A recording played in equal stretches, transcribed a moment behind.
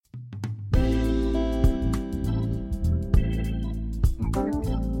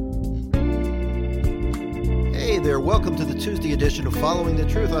there, welcome to the Tuesday edition of Following the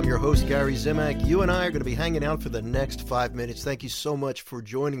Truth. I'm your host, Gary Zimak. You and I are going to be hanging out for the next 5 minutes. Thank you so much for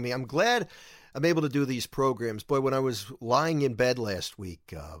joining me. I'm glad I'm able to do these programs. Boy, when I was lying in bed last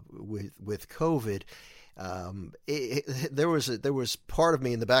week with COVID, there was part of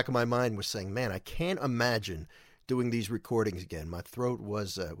me in the back of my mind was saying, man, I can't imagine doing these recordings again. My throat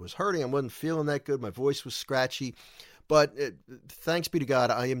was hurting. I wasn't feeling that good. My voice was scratchy. But thanks be to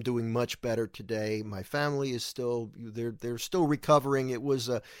God, I am doing much better today. My family is they're still recovering. It was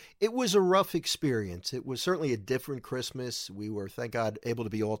a rough experience. It was certainly a different Christmas. We were, thank God, able to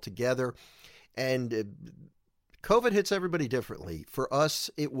be all together. And COVID hits everybody differently. For us,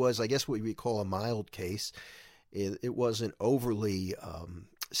 it was, I guess, what we call a mild case. It wasn't overly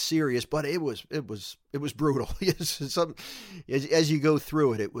serious, but it was brutal. As you go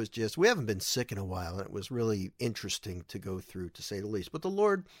through it, it was just, we haven't been sick in a while, and it was really interesting to go through, to say the least. But the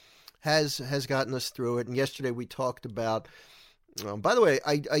Lord has gotten us through it. And yesterday we talked about, by the way,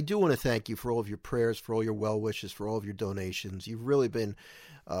 I do want to thank you for all of your prayers, for all your well wishes, for all of your donations. You've really been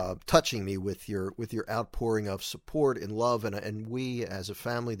touching me with your outpouring of support and love, and we as a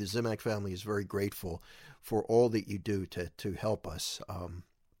family, the Zimak family, is very grateful for all that you do to help us.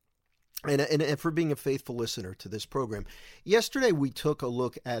 And for being a faithful listener to this program. Yesterday, we took a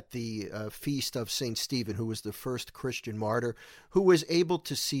look at the feast of St. Stephen, who was the first Christian martyr, who was able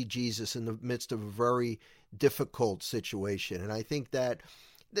to see Jesus in the midst of a very difficult situation. And I think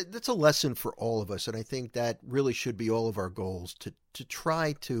that's a lesson for all of us. And I think that really should be all of our goals, to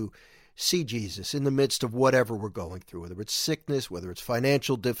try to see Jesus in the midst of whatever we're going through, whether it's sickness, whether it's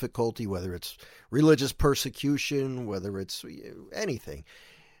financial difficulty, whether it's religious persecution, whether it's anything.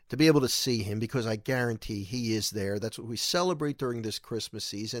 To be able to see him, because I guarantee he is there. That's what we celebrate during this Christmas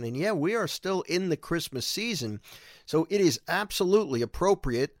season. And yeah, we are still in the Christmas season, so it is absolutely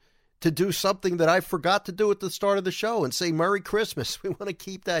appropriate to do something that I forgot to do at the start of the show and say Merry Christmas. We want to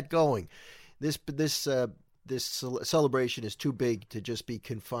keep that going. This celebration is too big to just be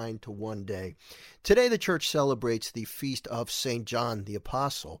confined to one day. Today, the church celebrates the feast of St. John the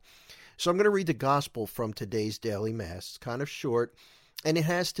Apostle. So I'm going to read the gospel from today's daily mass. It's kind of short. And it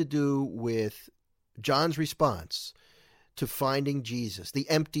has to do with John's response to finding Jesus, the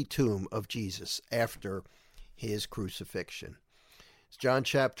empty tomb of Jesus after his crucifixion. It's John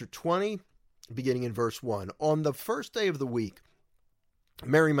chapter 20, beginning in verse 1. On the first day of the week,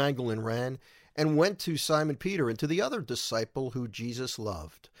 Mary Magdalene ran and went to Simon Peter and to the other disciple who Jesus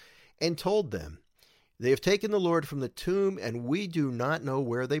loved, and told them, "They have taken the Lord from the tomb, and we do not know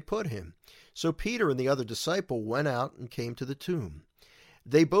where they put him." So Peter and the other disciple went out and came to the tomb.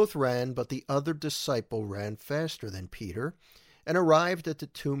 They both ran, but the other disciple ran faster than Peter and arrived at the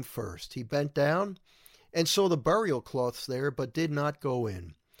tomb first. He bent down and saw the burial cloths there, but did not go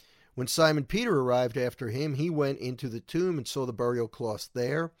in. When Simon Peter arrived after him, he went into the tomb and saw the burial cloths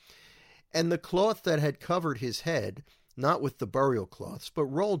there, and the cloth that had covered his head, not with the burial cloths, but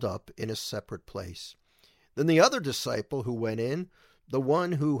rolled up in a separate place. Then the other disciple who went in, the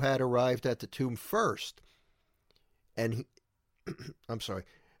one who had arrived at the tomb first, I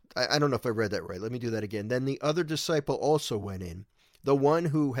don't know if I read that right. Let me do that again. Then the other disciple also went in, the one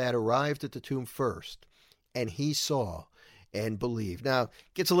who had arrived at the tomb first, and he saw and believed. Now, it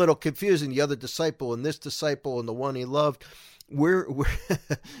gets a little confusing, the other disciple and this disciple and the one he loved.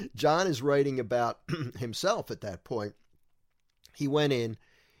 John is writing about himself at that point. He went in,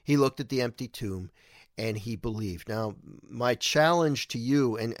 he looked at the empty tomb, and he believed. Now, my challenge to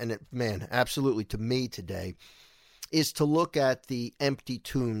you, and man, absolutely to me today, is to look at the empty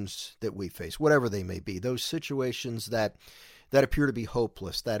tombs that we face, whatever they may be, those situations that appear to be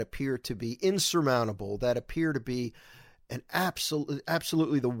hopeless, that appear to be insurmountable, that appear to be an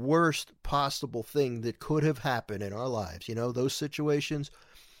absolutely the worst possible thing that could have happened in our lives, those situations,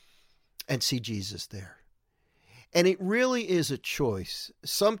 and see Jesus there. And it really is a choice.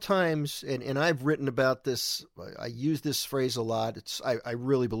 Sometimes, and I've written about this, I use this phrase a lot, I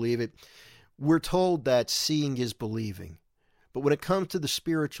really believe it. We're told that seeing is believing. But when it comes to the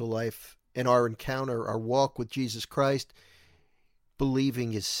spiritual life and our encounter, our walk with Jesus Christ,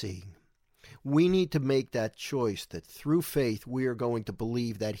 believing is seeing. We need to make that choice that through faith we are going to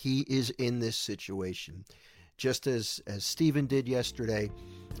believe that he is in this situation, just as Stephen did yesterday,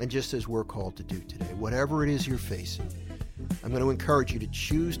 and just as we're called to do today. Whatever it is you're facing, I'm going to encourage you to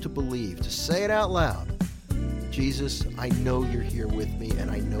choose to believe, to say it out loud. Jesus, I know you're here with me, and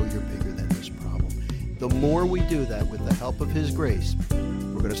I know you're bigger than this problem. The more we do that with the help of his grace,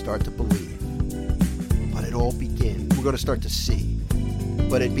 we're going to start to believe. But it all begins, we're going to start to see.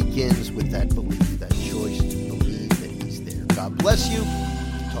 But it begins with that belief, that choice to believe that he's there. God bless you.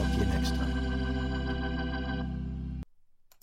 Talk to you next time.